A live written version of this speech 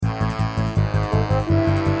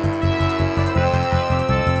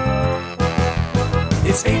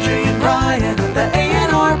It's AJ and Ryan on the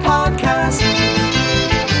A&R podcast.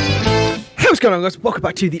 Hey, what's going on, guys? Welcome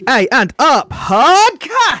back to the A&R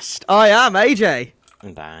podcast. I am AJ.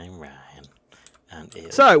 And I'm Ryan. And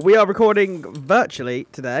it... So, we are recording virtually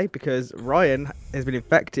today because Ryan has been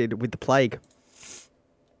infected with the plague.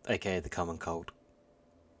 AKA the common cold.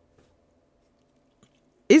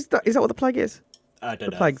 Is that what the plague is? I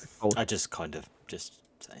don't know. Plague's cold. I just kind of just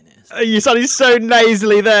saying it is. You sounded so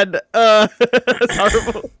nasally then. That's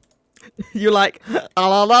horrible. You're like, I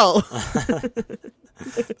don't know.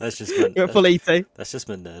 That's just my, You're full ET. that's just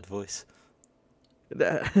my nerd voice. And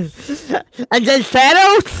then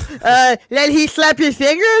Thanos, let he slap his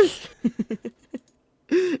fingers.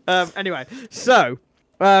 Anyway, so,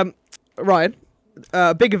 Ryan,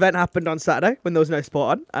 a big event happened on Saturday when there was no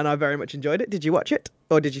sport on, and I very much enjoyed it. Did you watch it?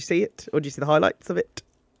 Or did you see it? Or did you see the highlights of it?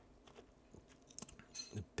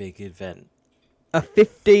 A big event. A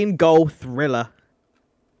 15-goal thriller.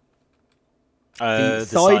 The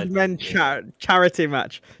Sidemen charity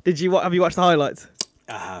match. Have you watched the highlights?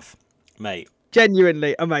 I have. Mate.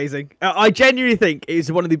 Genuinely amazing. I genuinely think it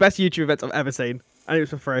is one of the best YouTube events I've ever seen. And it was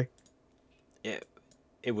for free.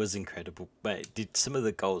 It was incredible. Mate, some of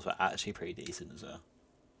the goals were actually pretty decent as well.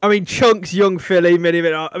 I mean, Chunks, Young Philly,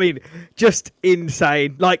 I mean, just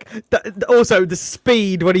insane. Like, also the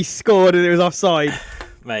speed when he scored and it was offside.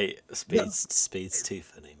 Mate, speed's too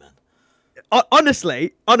funny, man.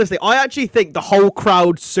 Honestly, I actually think the whole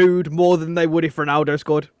crowd sued more than they would if Ronaldo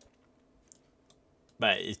scored.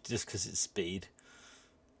 Mate, it's just because it's speed.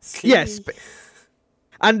 Yes.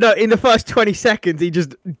 And in the first 20 seconds, he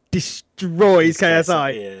just destroys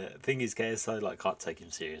KSI. Yeah, the thing is, KSI can't take him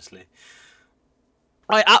seriously.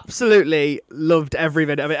 I absolutely loved every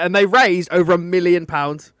minute of it, and they raised over £1 million.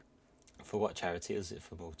 For what charity? Is it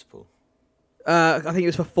for multiple? I think it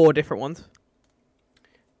was for 4 different ones.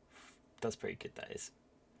 That's pretty good. That is.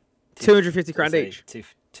 250 grand each.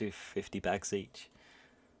 250 bags each.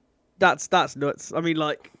 That's nuts. I mean,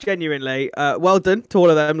 like, genuinely, well done to all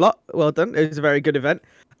of them lot. Well done. It was a very good event.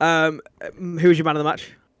 Who was your man of the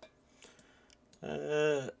match?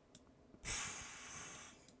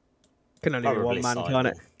 Can only be one man, can't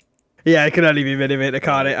it? Yeah, it can only be Minimit,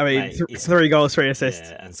 can't it? I mean, mate, 3 goals, 3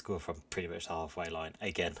 assists. Yeah, and score from pretty much the halfway line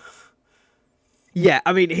again. Yeah,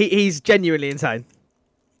 I mean, he's genuinely insane.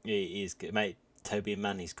 He is good, mate. Toby and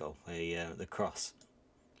Manny's goal, the cross.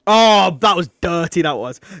 Oh, that was dirty. That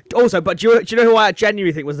was. Also, but do you know who I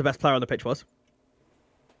genuinely think was the best player on the pitch was?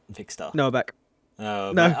 Vic Star. Noah Beck.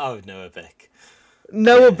 Oh, no. Noah Beck.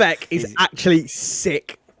 Noah Beck is actually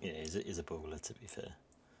sick. Yeah, he's a baller, to be fair.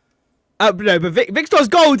 No, but Vic Star's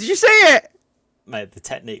goal, did you see it? Mate, the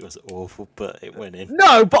technique was awful, but it went in.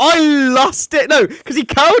 No, but I lost it. No, because he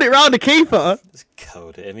curled it round the keeper. Just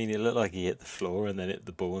curled it. I mean, it looked like he hit the floor and then hit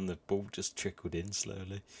the ball, and the ball just trickled in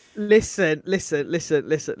slowly. Listen.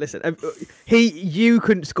 You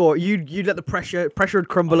couldn't score. You let the pressure would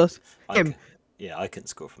crumble us. I couldn't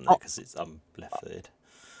score from there because I'm left-footed.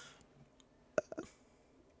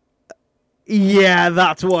 Yeah,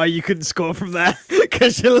 that's why you couldn't score from there,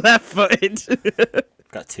 because you're left-footed.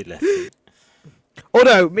 Got 2 left feet.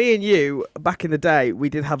 Although, me and you, back in the day, we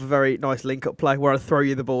did have a very nice link-up play where I'd throw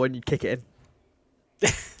you the ball and you'd kick it in.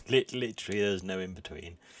 Literally, there's no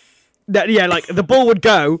in-between. Yeah, like, the ball would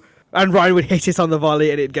go, and Ryan would hit it on the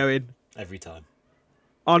volley, and it'd go in. Every time.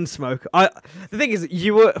 On smoke. The thing is,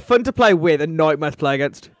 you were fun to play with and nightmare to play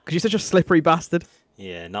against, because you're such a slippery bastard.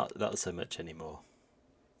 Yeah, not so much anymore.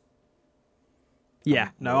 Yeah,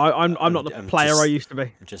 I'm not the player I used to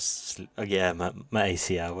be. My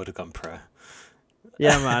ACL would have gone pro.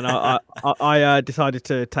 Yeah, man. I decided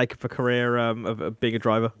to take up a career of being a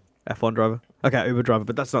driver, F1 driver. Okay, Uber driver,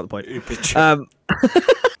 but that's not the point.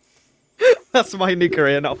 That's my new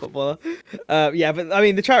career, not footballer. Yeah, but I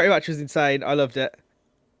mean, the charity match was insane. I loved it.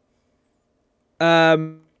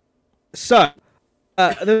 So,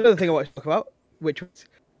 another thing I want to talk about, which was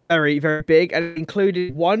very, very big, and it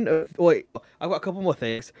included I've got a couple more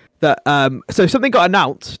things that. So something got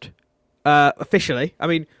announced officially. I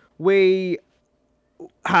mean, we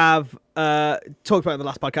have talked about it in the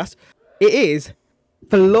last podcast. It is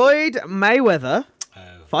Floyd Mayweather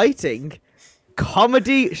fighting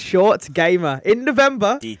Comedy Short Gamer in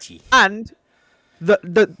November. DG. And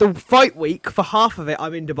the fight week for half of it,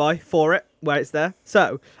 I'm in Dubai for it, where it's there.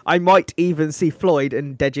 So I might even see Floyd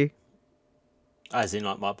and Deji. As in,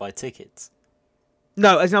 might buy tickets.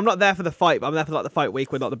 No, as in I'm not there for the fight, but I'm there for the fight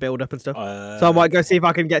week with the build up and stuff. So I might go see if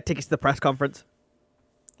I can get tickets to the press conference.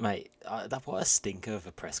 Mate, what a stinker of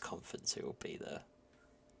a press conference it will be there.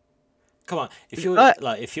 Come on, if you're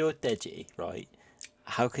Deji, right?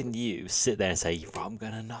 How can you sit there and say, "I'm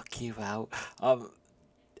gonna knock you out"?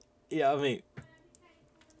 Yeah, I mean,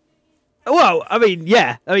 Well,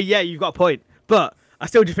 yeah, you've got a point, but I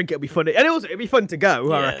still just think it'll be funny, and also it'll be fun to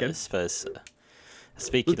go. I reckon. I suppose so.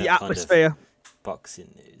 Speaking With the of atmosphere. kind of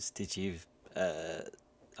boxing news, did you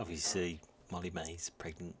obviously Molly May's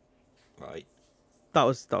pregnant, right? That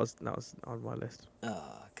was on my list. Oh,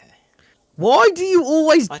 okay. Why do you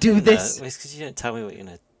always do don't this? know. It's because you don't tell me what you're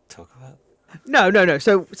gonna talk about. No.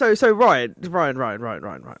 So Ryan.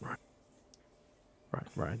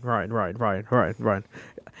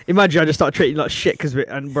 Imagine I just start treating you like shit because we're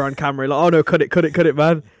on camera. Like, oh no, cut it,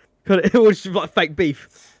 man. Cut it. It was just like fake beef.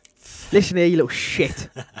 Listen here, you little shit.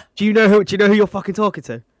 Do you know who you're fucking talking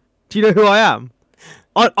to? Do you know who I am?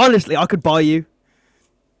 Honestly, I could buy you.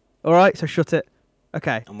 All right, so shut it.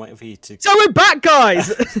 Okay. I'm waiting for you to. So we're back,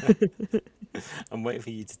 guys. I'm waiting for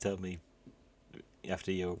you to tell me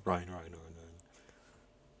after your Ryan.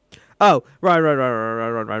 Oh,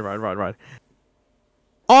 right.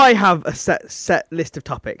 I have a set list of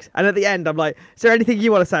topics, and at the end, I'm like, "Is there anything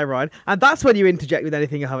you want to say, Ryan?" And that's when you interject with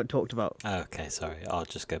anything I haven't talked about. Okay, sorry. I'll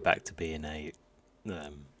just go back to being a.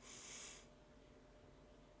 Don't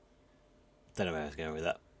know where I was going with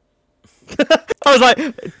that. I was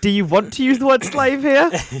like, "Do you want to use the word slave here?"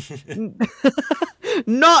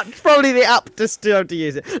 Not probably the aptest time to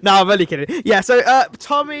use it. No, I'm only kidding. Yeah, so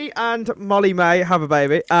Tommy and Molly May have a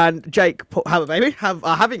baby, and Jake Paul have a baby,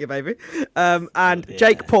 are having a baby. And yeah.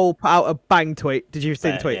 Jake Paul put out a bang tweet. Did you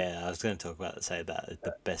see the tweet? Yeah, I was going to talk about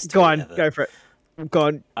the best. Go tweet on, ever. go for it. Go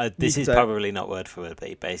on. This You is can say it. probably not word for word, but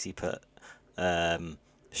he basically put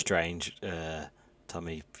strange.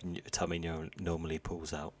 Tommy normally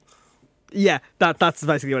pulls out. Yeah, that's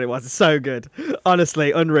basically what it was. It's so good,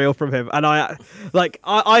 honestly, unreal from him. And I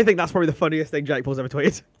think that's probably the funniest thing Jake Paul's ever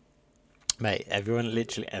tweeted. Mate,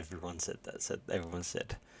 literally everyone said that. Everyone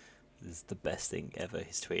said this is the best thing ever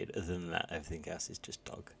he's tweeted. Other than that, everything else is just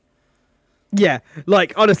dog. Yeah,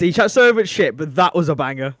 like honestly, he chat so much shit, but that was a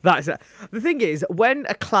banger. That's it. The thing is, when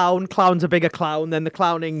a clown's a bigger clown, then the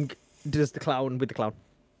clowning does the clown with the clown.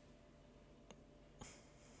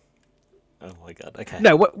 Oh my god. Okay.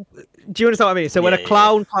 No, do you understand what I mean? So when Yeah, a yeah,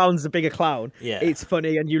 clown's a bigger clown, Yeah. it's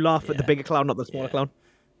funny and you laugh at the Yeah. bigger clown, not the smaller Yeah. clown.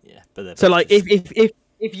 Yeah, but they're So both like just-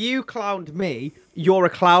 if you clowned me, you're a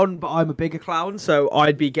clown, but I'm a bigger clown, so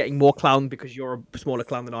I'd be getting more clown because you're a smaller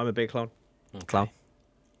clown than I'm a bigger clown. Okay. Clown.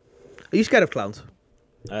 Are you scared of clowns?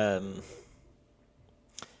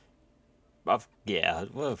 Yeah.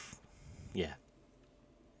 Well. Yeah.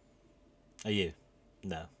 Are you?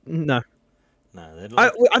 No. No. No. They're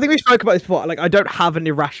like, I think we spoke about this before. Like, I don't have an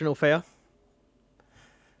irrational fear.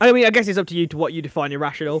 I mean, I guess it's up to you to what you define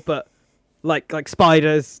irrational, but like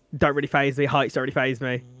spiders don't really faze me. Heights don't really faze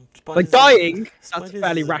me. spiders dying, isn't- that's spiders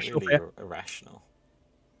fairly isn't rational really fear. Irrational.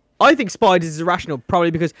 I think spiders is irrational,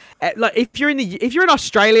 probably because like if you're in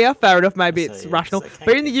Australia, fair enough, maybe So, it's yeah, rational. 'cause they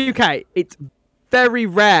But can in the kill you. UK, it's very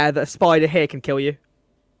rare that a spider here can kill you.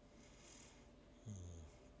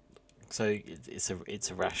 So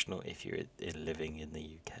it's irrational if you're living in the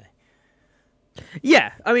UK.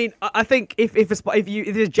 Yeah, I mean, I think if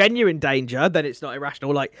there's genuine danger, then it's not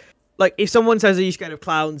irrational. Like if someone says, "Are you scared of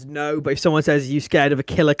clowns?" No, but if someone says, "Are you scared of a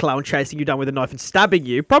killer clown chasing you down with a knife and stabbing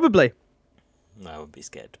you?" Probably. No, I would be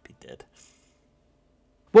scared to be dead.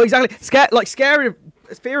 Well, exactly.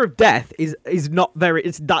 Fear of death is not very.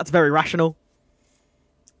 That's very rational.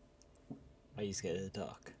 Are you scared of the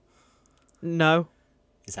dark? No.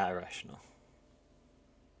 Is that irrational?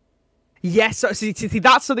 Yes. So, see,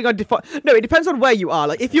 that's something I define. No, it depends on where you are.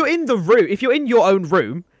 Like, if you're in the room, if you're in your own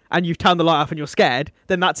room and you've turned the light off and you're scared,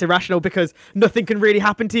 then that's irrational because nothing can really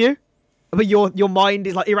happen to you. But your mind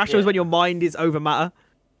is like irrational is Yeah. when your mind is over matter.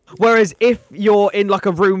 Whereas if you're in like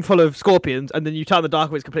a room full of scorpions and then you turn the dark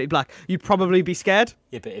and it's completely black, you'd probably be scared.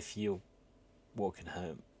 Yeah, but if you're walking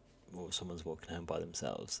home, or someone's walking home by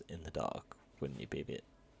themselves in the dark, wouldn't you be a bit?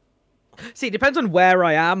 See, it depends on where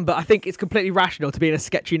I am, but I think it's completely rational to be in a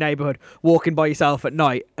sketchy neighborhood, walking by yourself at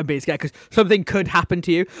night and being scared because something could happen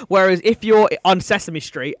to you. Whereas if you're on Sesame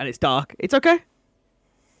Street and it's dark, it's okay.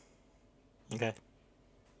 Okay.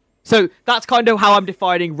 So that's kind of how I'm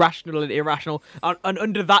defining rational and irrational. And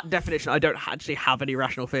under that definition, I don't actually have any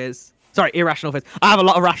rational fears. Sorry, irrational fears. I have a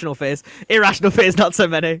lot of rational fears. Irrational fears, not so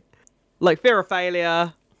many. Like fear of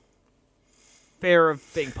failure, fear of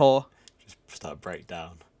being poor. Just start break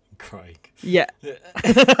down and crying. Yeah.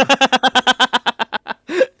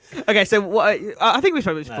 Okay, so what? I think we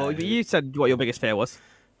spoke about this before, No. but you said what your biggest fear was.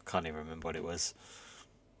 Can't even remember what it was.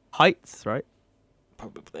 Heights, right?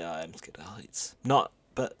 Probably I am scared of heights. Not,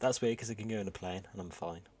 but that's weird because I can go in a plane and I'm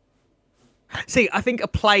fine. See, I think a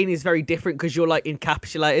plane is very different because you're like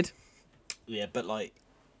encapsulated. Yeah, but like,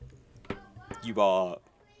 you are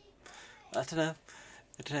I don't know.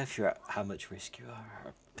 I don't know if you're at how much risk you are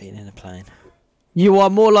of being in a plane. You are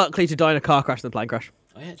more likely to die in a car crash than a plane crash.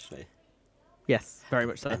 Oh, actually. Yes, very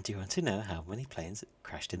much so. And do you want to know how many planes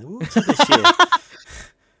crashed in the water this year?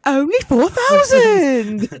 Only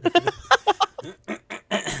 4,000.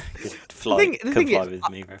 Fly, the thing comply is, with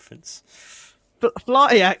me reference.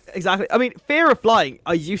 Fly, yeah, exactly. I mean, fear of flying.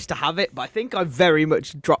 I used to have it, but I think I very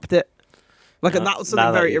much dropped it. Like, and that was something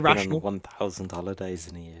Now that very you've been irrational. on 1,000 holidays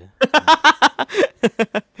in a year.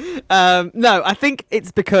 No, I think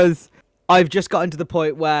it's because I've just gotten to the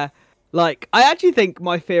point where, like, I actually think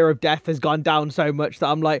my fear of death has gone down so much that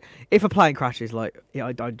I'm like, if a plane crashes, like, yeah,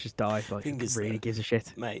 I'd just die. Like, Thing is really that, gives a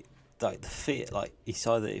shit. Mate, like the fear, like it's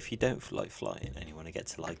either if you don't like flying and you want to get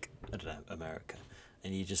to like I don't know America,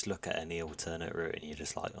 and you just look at any alternate route and you're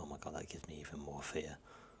just like, oh my god, that gives me even more fear,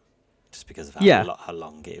 just because of how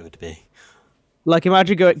long it would be. Like,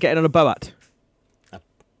 imagine getting on a Boat.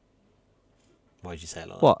 Why'd you say it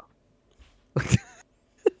like What?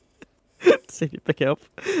 See if you pick it up.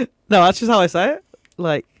 No, that's just how I say it.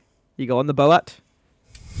 Like, you go on the Boat. that?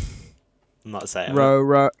 I'm not saying Row,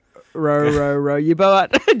 row, you Boat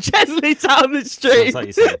gently down the street. Sounds like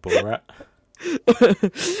you said Borat.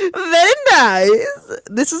 Very nice.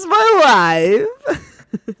 This is my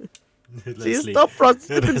wife. She's top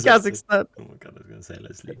prostitute in Kazakhstan. Oh my god, I was gonna say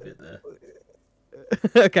let's leave it there.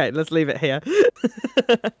 Okay, let's leave it here.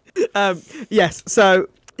 Yes, so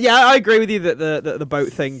yeah, I agree with you that the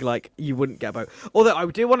boat thing, like, you wouldn't get a boat. Although I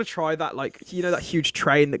do want to try that, like, you know, that huge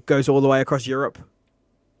train that goes all the way across Europe.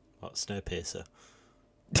 What, Snowpiercer?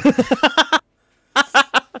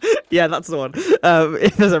 Yeah, that's the one.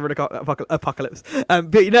 If there's ever an apocalypse.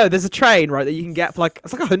 But you know, there's a train, right, that you can get for like,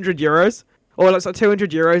 it's like €100 or it's like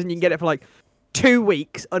 €200, and you can get it for like 2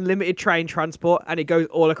 weeks, unlimited train transport, and it goes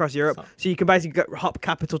all across Europe. So you can basically hop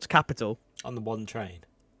capital to capital On the one train.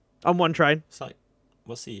 on one train. It's like,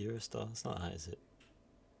 what's the Eurostar? It's not that, is it?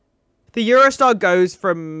 The Eurostar goes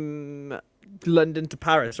from London to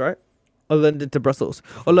Paris, right? Or London to Brussels,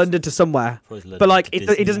 or London to somewhere. But like,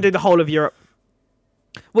 it doesn't do the whole of Europe.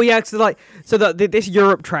 Well, yeah, this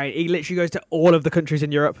Europe train, it literally goes to all of the countries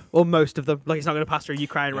in Europe, or most of them. Like, it's not going to pass through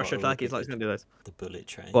Ukraine, Russia, Turkey. It's like, it's going to do those. The bullet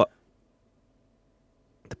train. What?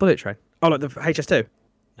 The bullet train? Oh, like the HS2?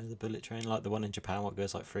 No, the bullet train, like the one in Japan, what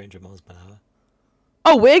goes like 300 miles per hour.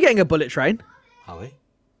 Oh, we're getting a bullet train Are we?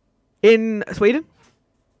 in Sweden.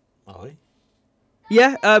 Are we?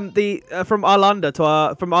 Yeah, from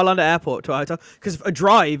Arlanda Airport to our hotel. Because a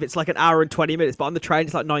drive, it's like an hour and 20 minutes, but on the train,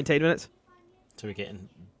 it's like 19 minutes. So we're getting,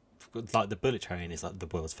 like, the bullet train is like the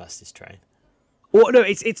world's fastest train. Well, no,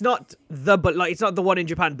 it's not it's not the one in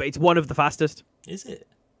Japan, but it's one of the fastest. Is it?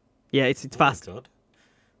 Yeah, it's Oh my fast. God.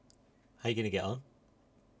 How are you gonna get on?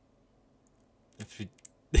 If we...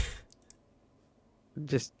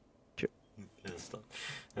 Just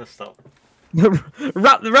No, stop.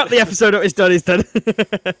 wrap the episode up. It's done.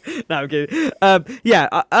 No, I'm kidding.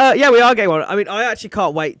 Yeah, we are getting one. I mean, I actually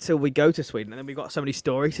can't wait till we go to Sweden, and then we've got so many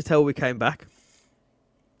stories to tell when we came back.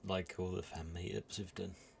 Like all the fan meetups we've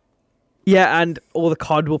done. Yeah, and all the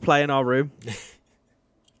COD we'll play in our room.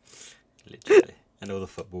 Literally. And all the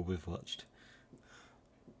football we've watched.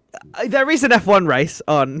 There is an F1 race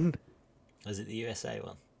on. Is it the USA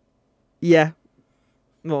one? Yeah.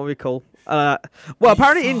 What would we call? Well,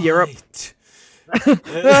 apparently in Europe.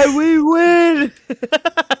 We win.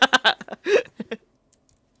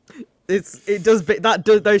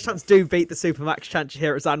 Those chants do beat the Supermax chant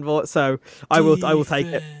here at Zandvoort, so I will take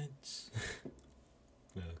it.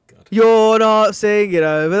 Oh God. You're not singing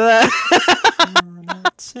over there. You're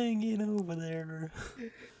not singing over there.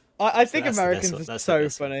 I think that's the Americans best one. are That's the so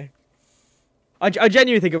best one. funny. I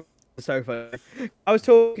genuinely think it's so funny. I was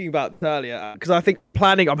talking about earlier because I'm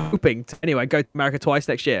hoping to anyway go to America twice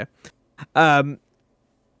next year. And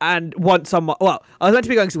want someone. Well, I was meant to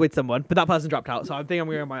be going with someone, but that person dropped out, so I think I'm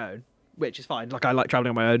going on my own, which is fine. Like, I like traveling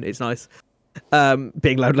on my own; it's nice.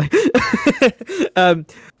 Being lonely. But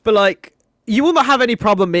like, you will not have any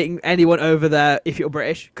problem meeting anyone over there if you're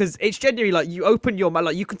British, because it's genuinely like you open your mouth,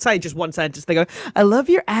 like you can say just one sentence. They go, "I love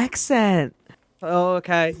your accent." Oh,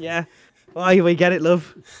 okay, yeah. Why we get it,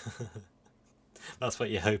 love. That's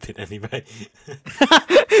what you're hoping anyway.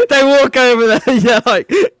 They walk over there, yeah,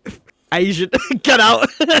 like Asian, get out.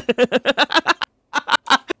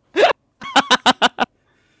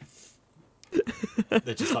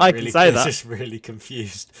 They're just I like can really, say they're that. just really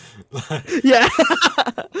confused. Yeah.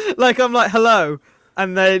 Like, I'm like, hello.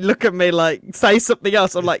 And they look at me like, say something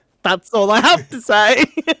else. I'm like, that's all I have to say.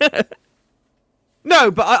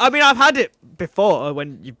 No, but I mean, I've had it before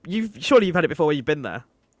when surely you've had it before when you've been there.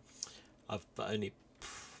 I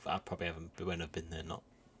probably haven't when I've been there, not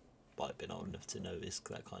like been old enough to notice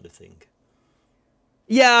that kind of thing.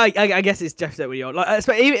 Yeah, I guess it's definitely odd. Like,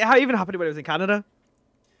 how even happened when it was in Canada.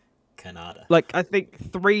 Canada. Like, I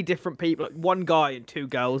think 3 different people, like 1 guy and 2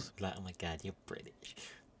 girls. Like, oh my god, you're British.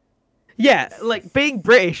 Yeah, like being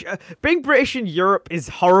British in Europe is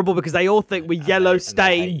horrible because they all think we're yellow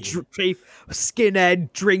stained,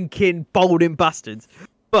 skinhead, drinking, balding bastards.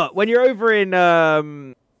 But when you're over in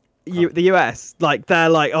the US, like they're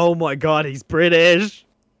like, oh my god, he's British.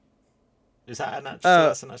 Is that an actual,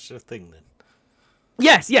 that's an actual thing then?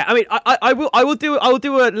 Yes, yeah. I mean, I will do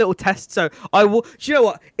a little test. So I will. Do you know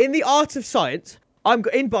what? In the art of science, I'm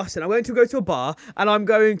in Boston. I'm going to go to a bar and I'm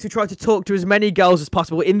going to try to talk to as many girls as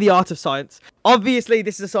possible in the art of science. Obviously,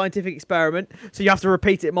 this is a scientific experiment, so you have to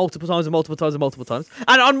repeat it multiple times and multiple times and multiple times,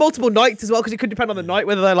 and on multiple nights as well, because it could depend on the night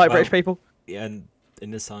whether they like British people. Yeah, and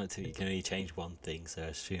in the scientific, you can only change one thing, so I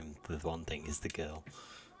assume the one thing is the girl.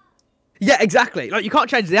 Yeah, exactly. Like, you can't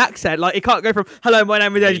change the accent. Like, you can't go from "Hello, my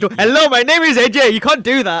name is AJ" to "Hello, my name is AJ." You can't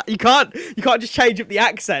do that. You can't just change up the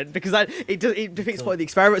accent because it defeats the point of the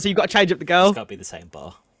experiment. So you've got to change up the girl. It's got to be the same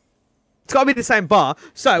bar. It's got to be the same bar.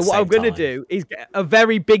 So what I'm going to do is get a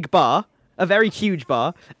very big bar, a very huge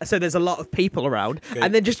bar, so there's a lot of people around,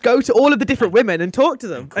 and then just go to all of the different women and talk to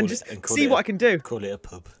them and just see what I can do. Call it a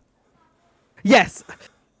pub. Yes.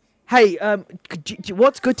 Hey,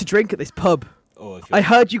 what's good to drink at this pub? I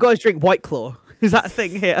heard you guys drink White Claw. Is that a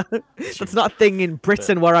thing here? That's not a thing in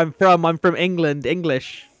Britain where I'm from. I'm from England. England.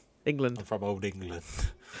 I'm from Old England.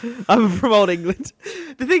 I'm from Old England.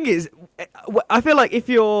 The thing is, I feel like if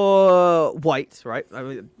you're white, right? I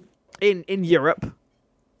mean, in Europe,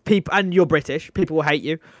 people and you're British, people will hate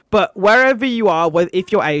you. But wherever you are,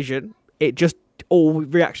 if you're Asian, it just all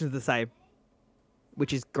reactions are the same,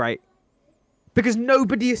 which is great because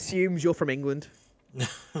nobody assumes you're from England.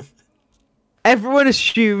 Everyone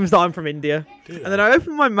assumes that I'm from India, and then I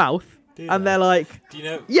open my mouth, and they're like, "Do you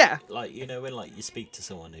know?" Yeah, like when you speak to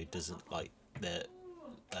someone who doesn't like their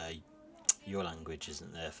your language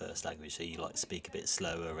isn't their first language, so you like speak a bit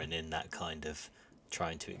slower and in that kind of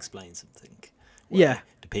trying to explain something. Yeah.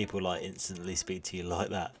 Do people like instantly speak to you like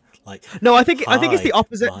that? Like, no, I think it's the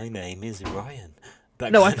opposite. My name is Ryan.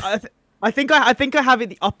 No, I think I have it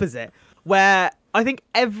the opposite, where I think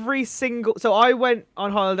every single. So I went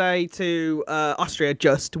on holiday to Austria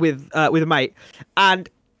just with a mate, and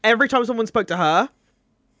every time someone spoke to her,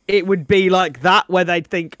 it would be like that, where they'd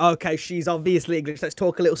think, okay, she's obviously English. Let's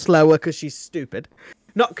talk a little slower because she's stupid,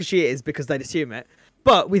 not because she is, because they'd assume it.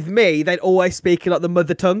 But with me, they'd always speak in like the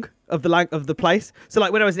mother tongue of the place. So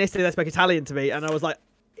like when I was in Italy, they spoke Italian to me, and I was like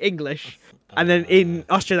English. And then in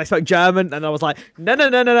Austria, they spoke German, and I was like, no,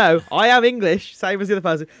 I am English, same as the other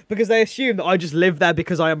person, because they assume that I just live there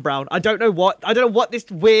because I am brown. I don't know what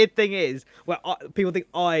this weird thing is where people think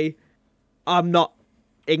I'm not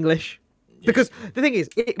English, because the thing is,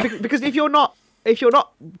 because if you're not,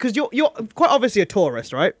 because you're quite obviously a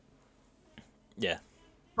tourist, right? Yeah.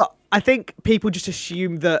 But I think people just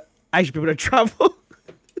assume that Asian people don't travel.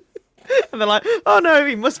 And they're like, oh no,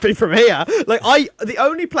 he must be from here. Like the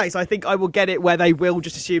only place I think I will get it where they will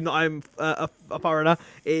just assume that I'm a foreigner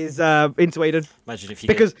is in Sweden. Imagine if you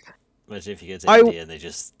go to India and they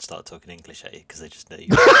just start talking English at you because they just know you.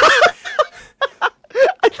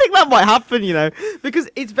 I think that might happen, because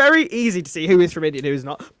it's very easy to see who is from India and who is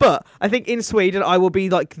not. But I think in Sweden I will be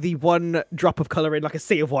like the one drop of colour in like a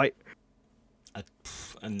sea of white. I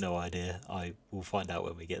have no idea. I will find out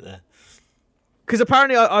when we get there. Because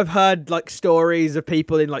apparently I've heard like stories of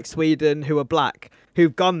people in like Sweden who are black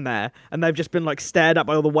who've gone there and they've just been like stared at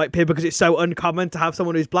by all the white people because it's so uncommon to have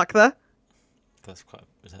someone who's black there. Is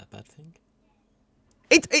that a bad thing?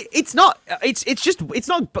 It's not. It's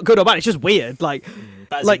not good or bad. It's just weird. Like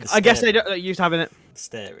I guess they don't get used to having it.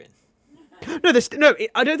 Staring. No,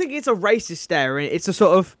 I don't think it's a racist staring. It's a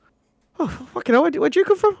sort of, oh fucking hell, where'd you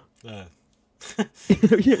come from? No.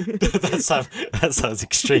 that sounds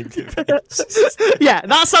extremely racist. Yeah,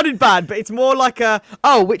 that sounded bad, but it's more like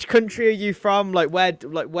which country are you from? Like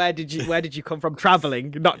where did you come from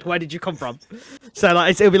traveling? Not where did you come from? So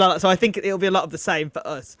like it'll be like that. So I think it'll be a lot of the same for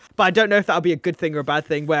us. But I don't know if that'll be a good thing or a bad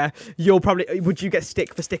thing. Where would you get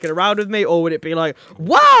stick for sticking around with me, or would it be like,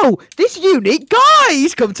 wow, this unique guy,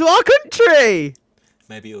 he's come to our country?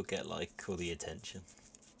 Maybe you'll get like all the attention.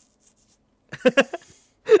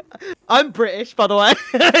 I'm British, by the way.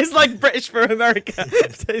 It's like British for America.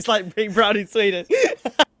 It's like being brown in Sweden.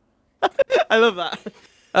 I love that.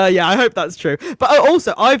 Yeah, I hope that's true. But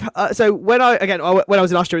also, so when I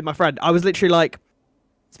was in Austria with my friend, I was literally like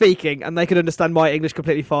speaking, and they could understand my English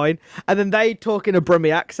completely fine, and then they talk in a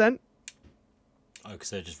Brummie accent. Oh,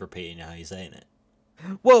 because they're just repeating how you're saying it.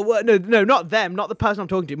 No, not them, not the person I'm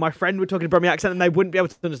talking to. My friend would talk in a Birmingham accent, and they wouldn't be able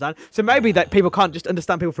to understand. So maybe that people can't just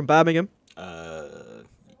understand people from Birmingham.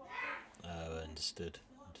 Understood.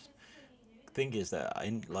 Thing is that I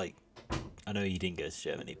know you didn't go to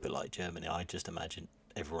Germany, but like Germany, I just imagine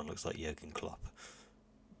everyone looks like Jurgen Klopp.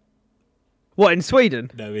 What, in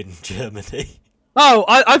Sweden? No, in Germany. Oh,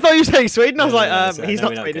 I thought you were saying Sweden. I was No, he's no,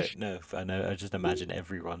 not Swedish. No, I know. I just imagine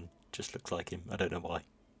everyone just looks like him. I don't know why.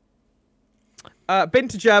 Been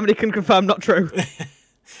to Germany, can confirm not true.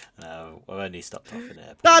 No, I've only stopped off in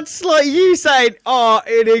airport. That's like you saying, oh,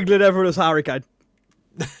 in England everyone is Harry Kane.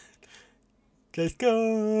 Let's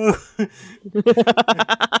go.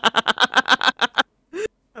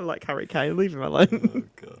 I like Harry Kane, leave him alone. Oh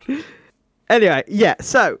god. Anyway, yeah,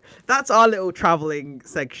 so that's our little travelling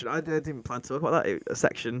section. I didn't plan to talk about that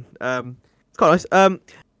section. It's quite nice.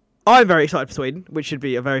 I'm very excited for Sweden, which should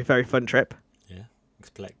be a very, very fun trip. Yeah.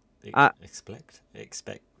 Expect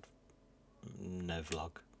no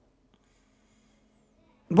vlog.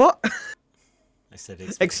 What? I said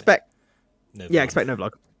expect no yeah, vlog. expect no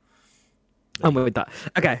vlog. I'm with that.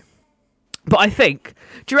 Okay. But I think,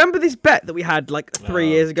 do you remember this bet that we had like 3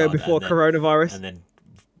 years ago before coronavirus? And then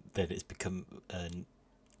it's become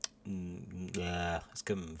it's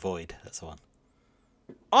become void. That's the one.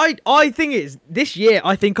 I think it's this year.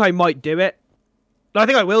 I think I might do it. I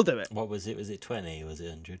think I will do it. What was it? Was it 20? Was it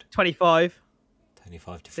 100? 25.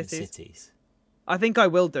 25 different cities. I think I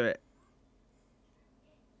will do it.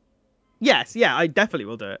 Yes, yeah, I definitely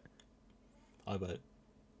will do it. I won't.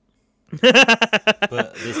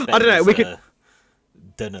 But this bet I don't know. was, We could.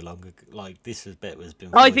 done a longer. Like this bet was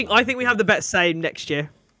been. I think we have the bet same next year.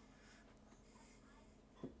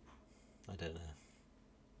 I don't know.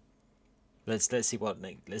 Let's see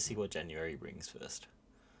what January brings first.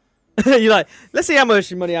 You're like, let's see how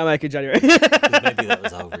much money I make in January. 'Cause maybe that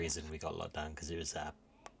was the whole reason we got locked down, because it was our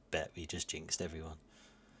bet. We just jinxed everyone.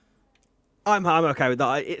 I'm okay with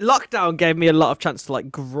that. Lockdown gave me a lot of chance to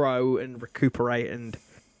like grow and recuperate and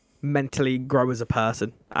mentally grow as a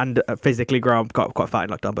person and physically grow. I'm quite fat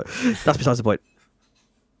in lockdown, but that's besides the point.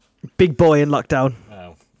 Big boy in lockdown.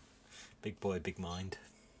 Wow. Big boy, big mind.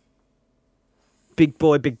 Big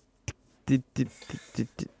boy, big.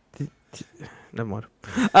 Never mind.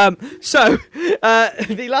 So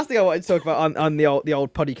the last thing I wanted to talk about on the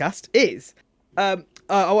old podcast is I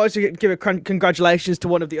wanted to give a congratulations to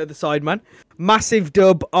one of the other side man. Massive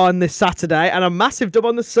dub on this Saturday and a massive dub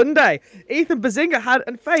on the Sunday. Ethan Bazinga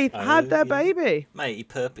and Faith had their baby. Mate,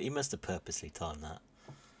 he must have purposely timed that.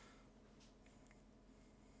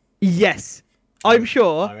 Yes, I'm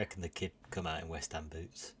sure. I reckon the kid come out in West Ham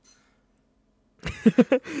boots.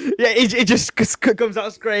 Yeah, it just comes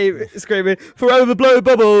out screaming, "Forever blow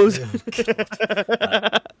bubbles."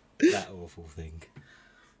 That awful thing.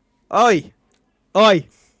 Oi.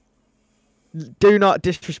 Do not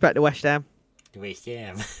disrespect the West Ham. West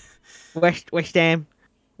Ham. West Ham.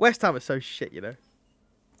 West Ham is so shit, you know.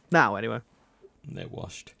 Now, anyway. They're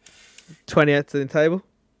washed. 20th in the table.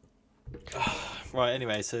 Right,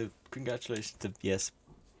 anyway, so congratulations to yes.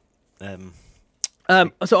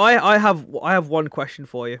 So I have one question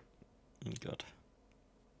for you. Oh God.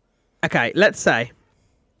 Okay, let's say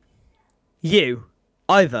you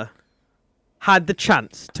either had the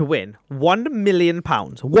chance to win £1 million,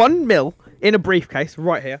 £1 mil in a briefcase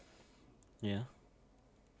right here, Yeah.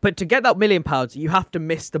 but to get that £1 million, you have to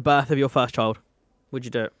miss the birth of your first child. Would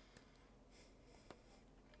you do it?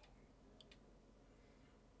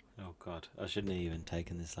 Oh God, I shouldn't have even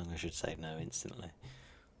taken this long. I should say no instantly.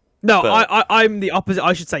 No, But- I'm the opposite.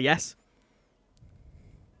 I should say yes.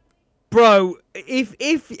 Bro,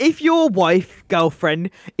 if your wife, girlfriend,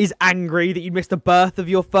 is angry that you missed the birth of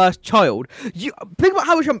your first child, you think about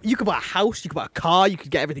how much you could buy a house, you could buy a car, you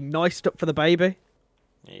could get everything nice up for the baby.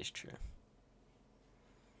 Yeah, it's true.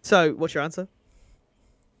 So, what's your answer?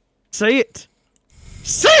 Say it.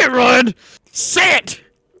 Say it, Ryan! Say it!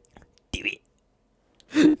 Do it.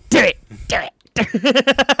 Do it! Do it!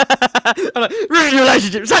 I'm like, ruin your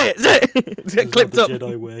relationship, say it! Say it! It's get clipped up.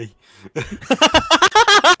 Jedi way.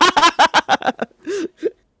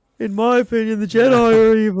 In my opinion, the Jedi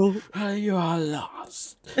are evil. You are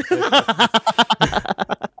lost.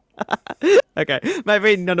 Okay,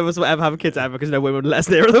 maybe none of us will ever have kids ever because no women will let us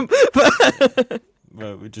near them. But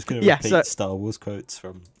Well, we're just going to Yeah, repeat so- Star Wars quotes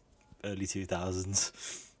from early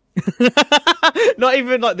 2000s. not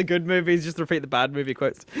even like the good movies, just repeat the bad movie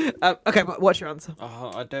quotes. Okay, but what's your answer?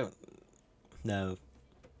 Oh, I don't. No.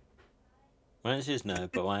 My answer is no,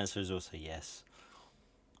 but my answer is also yes.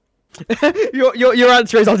 Your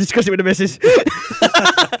answer is I'll discuss it with the missus.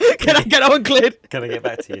 Can I get on cleared? Can I get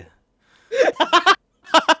back to you?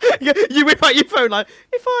 You whip out your phone like,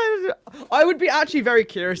 if I would be actually very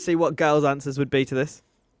curious to see what girls' answers would be to this.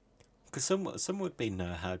 Because some would be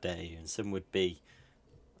no, how dare you, and some would be,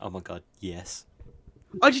 oh my god, yes.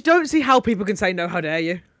 I just don't see how people can say no, how dare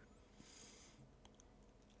you.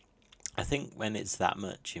 I think when it's that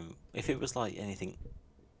much, if it was like anything,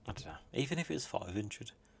 I don't know, even if it was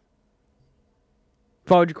 500.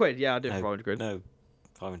 500 quid? Yeah, I'd do it No, for 500 quid. No,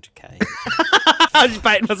 500k. I'm just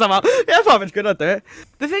baiting myself out. Yeah, 500 quid, I'd do it.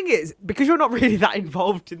 The thing is, because you're not really that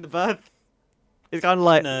involved in the birth, it's kind of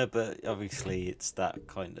like... No, but obviously it's that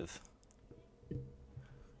kind of,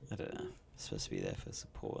 I don't know, it's supposed to be there for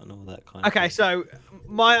support and all that kind of Okay, thing. so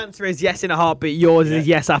my answer is yes in a heartbeat. Yours is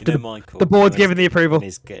yes after Michael, the board's given the approval.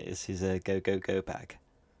 His go bag.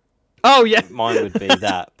 Oh, yeah. Mine would be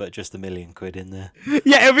that, but just £1 million in there.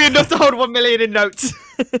 Yeah, it'll be enough to hold 1 million in notes.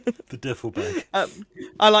 The duffel bag.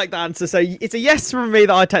 I like the answer. So it's a yes from me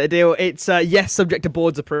that I take the deal. It's a yes subject to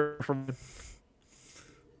board's approval from...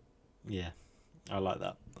 Yeah, I like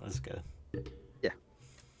that. Let's go. Yeah.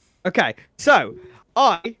 Okay, so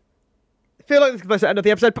I feel like this is close to the end of the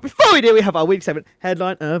episode, but before we do, we have our week 7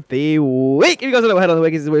 headline of the week. If you guys don't know what headline of the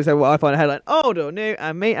week is, week 7, what I find a headline old or new,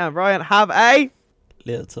 and me and Ryan have a...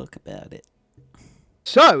 Little talk about it.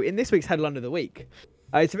 So, in this week's headline of the week,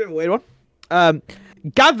 it's a bit of a weird one.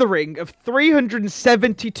 Gathering of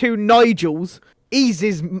 372 Nigels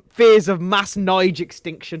eases fears of mass Nige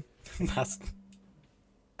extinction.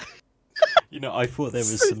 You know, I thought there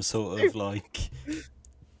was some sort of like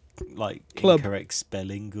Club. incorrect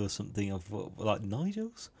spelling or something. I thought like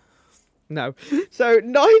Nigels. No. So,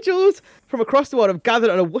 Nigels from across the world have gathered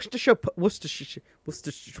at a Worcestershire.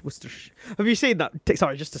 Have you seen that?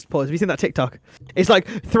 Sorry, just to pause. Have you seen that TikTok? It's like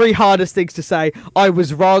 3 hardest things to say. I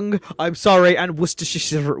was wrong. I'm sorry. And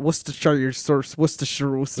Worcestershire sauce.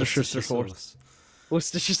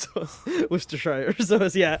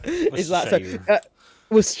 Yeah. It's that. So,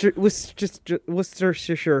 Worcestershire.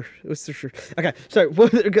 Okay, so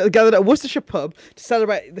gathered at Worcestershire pub to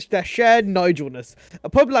celebrate their shared Nigelness. A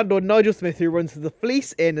pub landlord, Nigel Smith, who runs the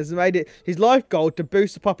Fleece Inn, has made it his life goal to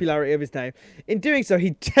boost the popularity of his name. In doing so, he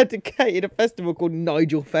dedicated a festival called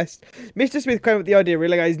Nigel Fest. Mr. Smith came up with the idea,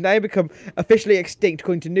 realising his name become officially extinct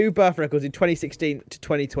according to new birth records in 2016 to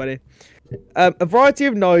 2020. A variety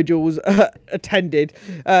of Nigels attended.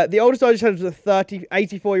 The oldest Nigel was a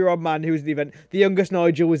 84-year-old man who was at the event. The youngest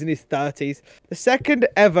Nigel was in his 30s. The second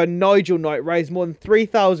ever Nigel night raised more than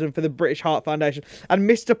 $3,000 for the British Heart Foundation, and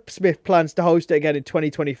Mr. Smith plans to host it again in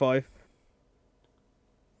 2025.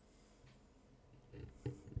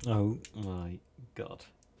 Oh my god!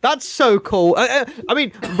 That's so cool. I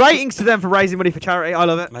mean, ratings to them for raising money for charity. I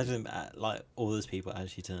love it. Imagine like all those people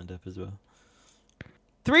actually turned up as well.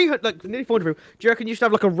 300, like nearly 400 people. Do you reckon you should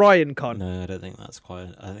have like a Ryan con? No, I don't think that's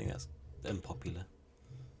quite. I think that's unpopular.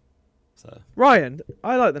 So Ryan,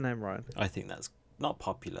 I like the name Ryan. I think that's not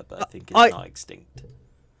popular, but I think it's not extinct.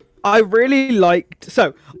 I really liked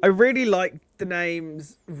the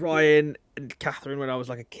names Ryan and Catherine when I was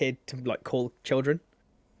like a kid to like call children,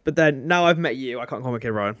 but then now I've met you, I can't call my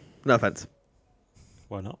kid Ryan. No offense.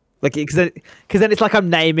 Why not? Like, because then it's like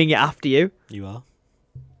I'm naming it after you. You are.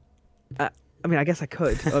 I mean, I guess I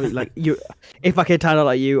could. I mean, like you, if my kid turned out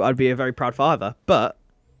like you, I'd be a very proud father. But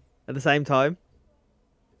at the same time,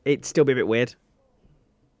 it'd still be a bit weird.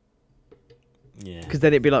 Yeah. Because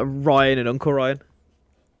then it'd be like Ryan and Uncle Ryan.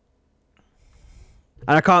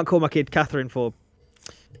 And I can't call my kid Catherine for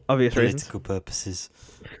obvious reasons. Political purposes.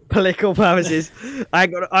 Political purposes. I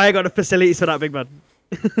ain't got the facilities for that, big man.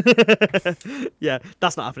 Yeah,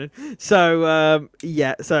 that's not happening. So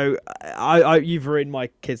yeah, so I you've ruined my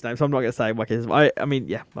kid's name, so I'm not gonna say my kid's. I mean,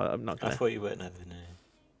 yeah, I'm not gonna. I thought you weren't having a...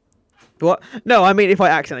 What? No, I mean if I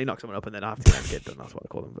accidentally knock someone up and then I have to name a kid, then that's what I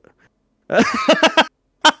call them. But...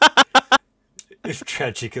 If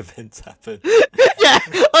tragic events happen. Yeah,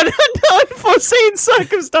 under unforeseen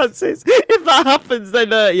circumstances. If that happens, then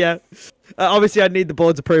yeah. Obviously, I'd need the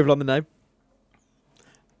board's approval on the name.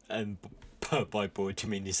 And by board, you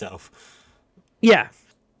mean yourself? Yeah,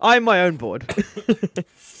 I'm my own board.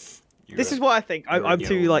 This is what I think. I'm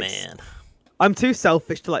too like. Man. I'm too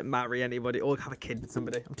selfish to like marry anybody or have a kid with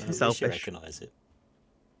somebody. I'm too selfish. You recognise it.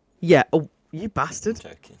 Yeah. Oh, you bastard.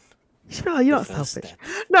 I'm joking. You're not first selfish.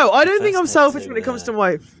 step. No, I don't The think I'm first step selfish to, when it comes to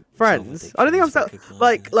my friends. I don't think I'm selfish.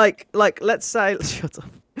 Like, let's say, shut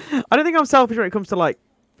up. I don't think I'm selfish when it comes to like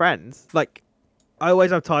friends. Like, I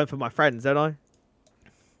always have time for my friends, don't I?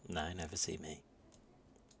 No, never see me.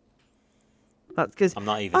 That's because I'm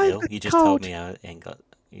not even ill. You just told me I ain't got.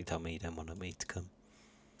 You told me you don't want me to come.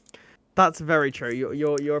 That's very true.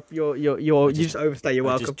 You just overstay your I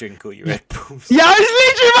welcome. just drink all your Red Bulls. Yeah, I was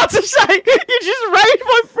literally about to say, you just raid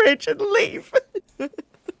my fridge and leave.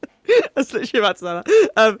 That's literally about to say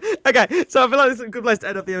that. Okay, so I feel like this is a good place to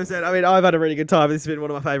end up the episode. I mean, I've had a really good time. This has been one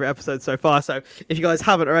of my favourite episodes so far. So if you guys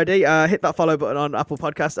haven't already, hit that follow button on Apple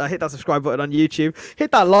Podcasts, hit that subscribe button on YouTube,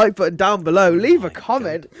 hit that like button down below, leave a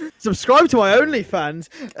comment, subscribe to my OnlyFans,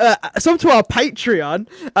 sub to our Patreon,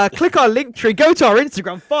 click our link tree, go to our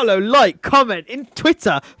Instagram, follow, like, comment, in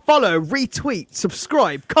Twitter, follow, retweet,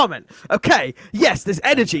 subscribe, comment. Okay, yes, there's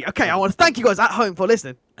energy. Okay, I want to thank you guys at home for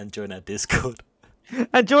listening. And join our Discord.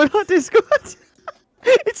 And join our Discord.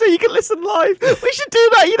 It's so you can listen live. We should do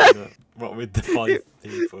that, you know. What with the 5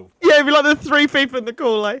 people? Yeah, it'd be like the 3 people in the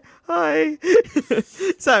call, like, hi.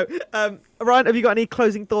 So, Ryan, have you got any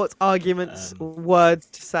closing thoughts, arguments, words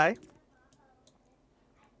to say?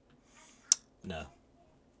 No.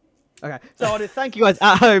 Okay, so I want to thank you guys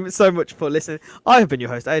at home so much for listening. I have been your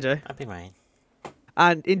host, AJ. I've been Ryan.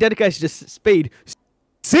 And in dedication to speed,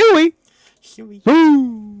 Suey. Huey.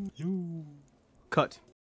 Cut.